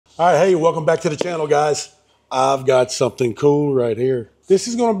All right, hey, welcome back to the channel, guys. I've got something cool right here. This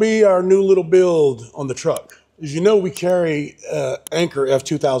is gonna be our new little build on the truck. As you know, we carry Anchor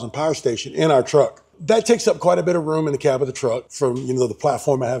F2000 power station in our truck. That takes up quite a bit of room in the cab of the truck from, the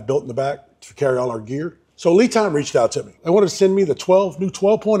platform I have built in the back to carry all our gear. So LiTime reached out to me. They wanted to send me the new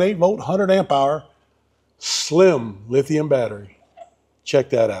 12.8 volt, 100 amp hour Slim Lithium Battery. Check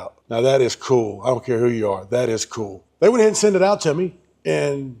that out. Now that is cool. I don't care who you are, that is cool. They went ahead and sent it out to me.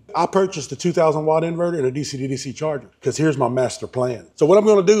 And I purchased a 2,000 watt inverter and a DC to DC charger because here's my master plan. So what I'm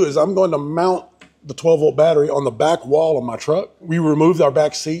going to do is I'm going to mount the 12 volt battery on the back wall of my truck. We removed our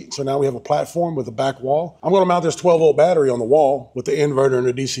back seat, so now we have a platform with a back wall. I'm going to mount this 12 volt battery on the wall with the inverter and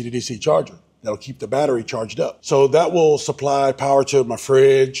a DC to DC charger. That'll keep the battery charged up. So that will supply power to my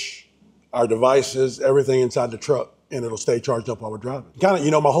fridge, our devices, everything inside the truck, and it'll stay charged up while we're driving. Kind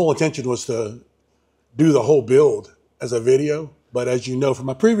of, my whole intention was to do the whole build as a video. But as you know from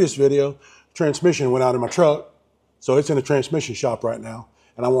my previous video, transmission went out in my truck. So it's in a transmission shop right now,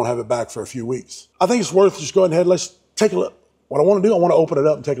 and I won't have it back for a few weeks. I think it's worth just going ahead, let's take a look. What I want to do, I want to open it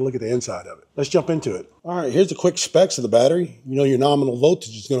up and take a look at the inside of it. Let's jump into it. All right, here's the quick specs of the battery. Your nominal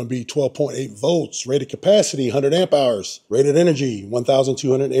voltage is going to be 12.8 volts, rated capacity 100 amp hours, rated energy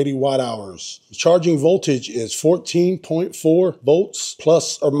 1,280 watt hours. The charging voltage is 14.4 volts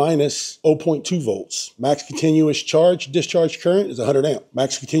plus or minus 0.2 volts. Max continuous discharge current is 100 amp.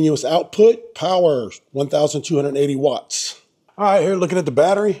 Max continuous output power 1,280 watts. All right, here looking at the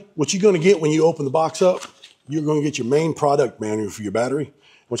battery. What you're going to get when you open the box up, you're going to get your main product manual for your battery.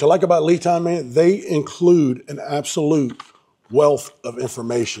 What I like about LiTime, man, they include an absolute wealth of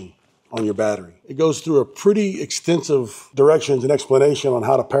information on your battery. It goes through a pretty extensive directions and explanation on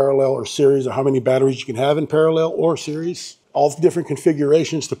how to parallel or series, or how many batteries you can have in parallel or series, all the different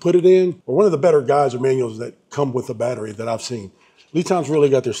configurations to put it in. Or one of the better guides or manuals that come with the battery that I've seen. LiTime's really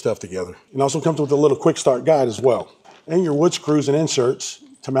got their stuff together. It also comes with a little quick start guide as well. And your wood screws and inserts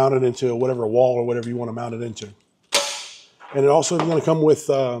to mount it into whatever wall or whatever you want to mount it into. And it also is going to come with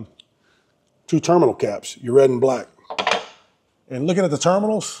 2 terminal caps, your red and black. And looking at the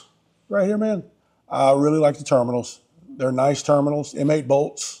terminals right here, man, I really like the terminals. They're nice terminals, M8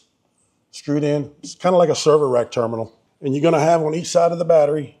 bolts, screwed in. It's kind of like a server rack terminal. And you're going to have on each side of the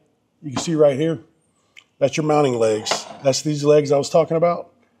battery, you can see right here, that's your mounting legs. That's these legs I was talking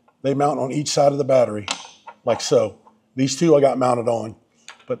about. They mount on each side of the battery, like so. These 2 I got mounted on,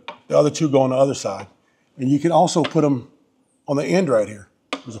 but the other 2 go on the other side. And you can also put them on the end right here.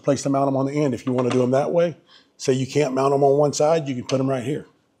 There's a place to mount them on the end if you want to do them that way. Say you can't mount them on one side, you can put them right here.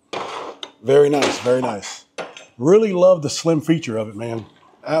 Very nice, very nice. Really love the slim feature of it, man.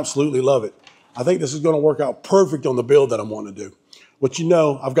 Absolutely love it. I think this is going to work out perfect on the build that I'm wanting to do. But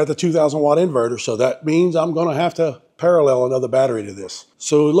I've got the 2,000 watt inverter, so that means I'm going to have to parallel another battery to this.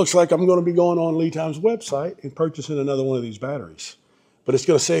 So it looks like I'm going to be going on LiTime's website and purchasing another one of these batteries. But it's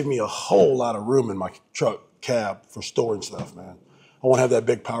going to save me a whole lot of room in my truck cab for storing stuff, man. I won't have that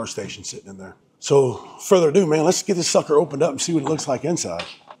big power station sitting in there. So further ado, man, let's get this sucker opened up and see what it looks like inside.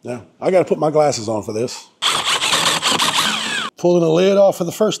 Now, I got to put my glasses on for this. Pulling the lid off for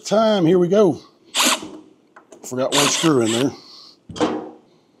the first time. Here we go. Forgot one screw in there.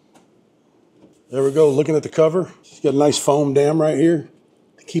 There we go, looking at the cover. It's got a nice foam dam right here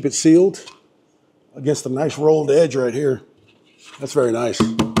to keep it sealed against a nice rolled edge right here. That's very nice.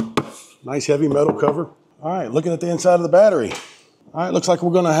 Nice heavy metal cover. All right, looking at the inside of the battery. All right, looks like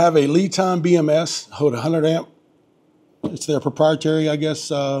we're gonna have a LiTime BMS, hold 100 amp. It's their proprietary, I guess.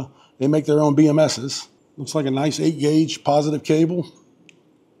 They make their own BMSs. Looks like a nice 8 gauge positive cable.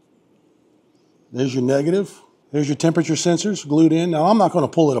 There's your negative. There's your temperature sensors glued in. Now, I'm not gonna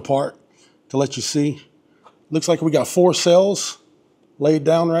pull it apart to let you see. Looks like we got 4 cells laid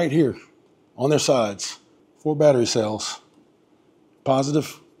down right here on their sides. 4 battery cells.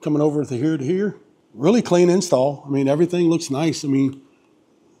 Positive coming over to here. Really clean install. I mean, everything looks nice. I mean,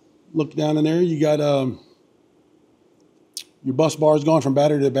 look down in there. You got your bus bars going from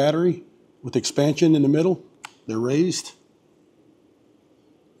battery to battery with expansion in the middle. They're raised.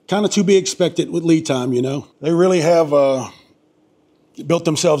 Kind of to be expected with LiTime, They really have built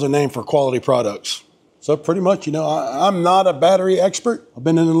themselves a name for quality products. So pretty much, I'm not a battery expert. I've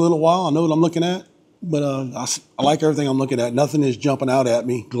been in it a little while. I know what I'm looking at. But I like everything I'm looking at. Nothing is jumping out at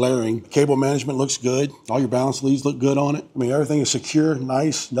me, glaring. Cable management looks good. All your balance leads look good on it. I mean, everything is secure,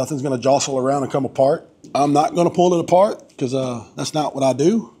 nice. Nothing's going to jostle around and come apart. I'm not going to pull it apart because that's not what I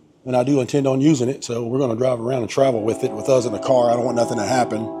do. And I do intend on using it. So we're going to drive around and travel with it with us in the car. I don't want nothing to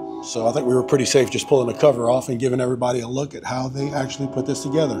happen. So I think we were pretty safe just pulling the cover off and giving everybody a look at how they actually put this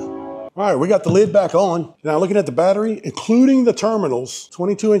together. All right, we got the lid back on. Now looking at the battery, including the terminals,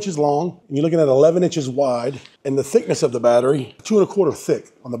 22 inches long, and you're looking at 11 inches wide, and the thickness of the battery, 2¼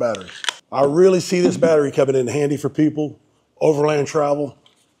 thick on the battery. I really see this battery coming in handy for people, overland travel,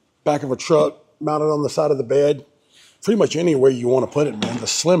 back of a truck, mounted on the side of the bed, pretty much anywhere you want to put it, man. The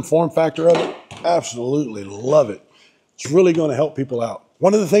slim form factor of it, absolutely love it. It's really going to help people out.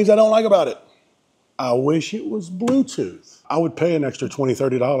 One of the things I don't like about it, I wish it was Bluetooth. I would pay an extra $20,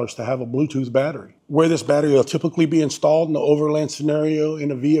 $30 to have a Bluetooth battery. Where this battery will typically be installed in the overland scenario in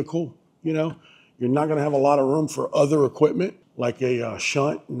a vehicle, you know, you're not going to have a lot of room for other equipment like a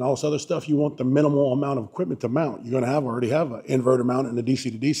shunt and all this other stuff. You want the minimal amount of equipment to mount. You're going to already have an inverter mount and a DC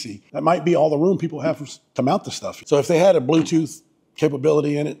to DC. That might be all the room people have to mount the stuff. So if they had a Bluetooth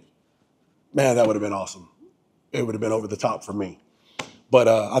capability in it, man, that would have been awesome. It would have been over the top for me. But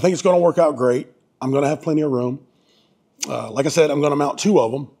I think it's going to work out great. I'm going to have plenty of room. Like I said, I'm going to mount 2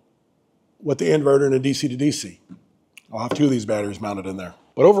 of them with the inverter and a DC to DC. I'll have 2 of these batteries mounted in there.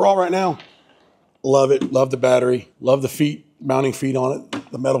 But overall right now, love it. Love the battery. Love the feet, mounting feet on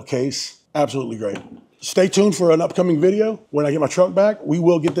it. The metal case. Absolutely great. Stay tuned for an upcoming video. When I get my truck back, we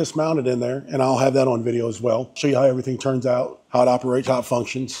will get this mounted in there, and I'll have that on video as well. Show you how everything turns out, how it operates, how it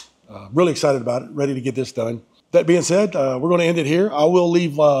functions. Really excited about it. Ready to get this done. That being said, we're going to end it here. I will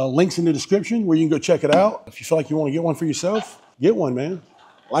leave links in the description where you can go check it out. If you feel like you want to get one for yourself, get one, man.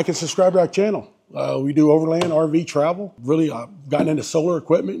 Like and subscribe to our channel. We do overland RV travel. Really gotten into solar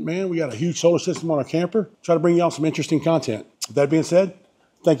equipment, man. We got a huge solar system on our camper. Try to bring y'all some interesting content. With that being said,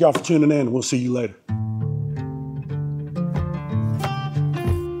 thank y'all for tuning in. We'll see you later.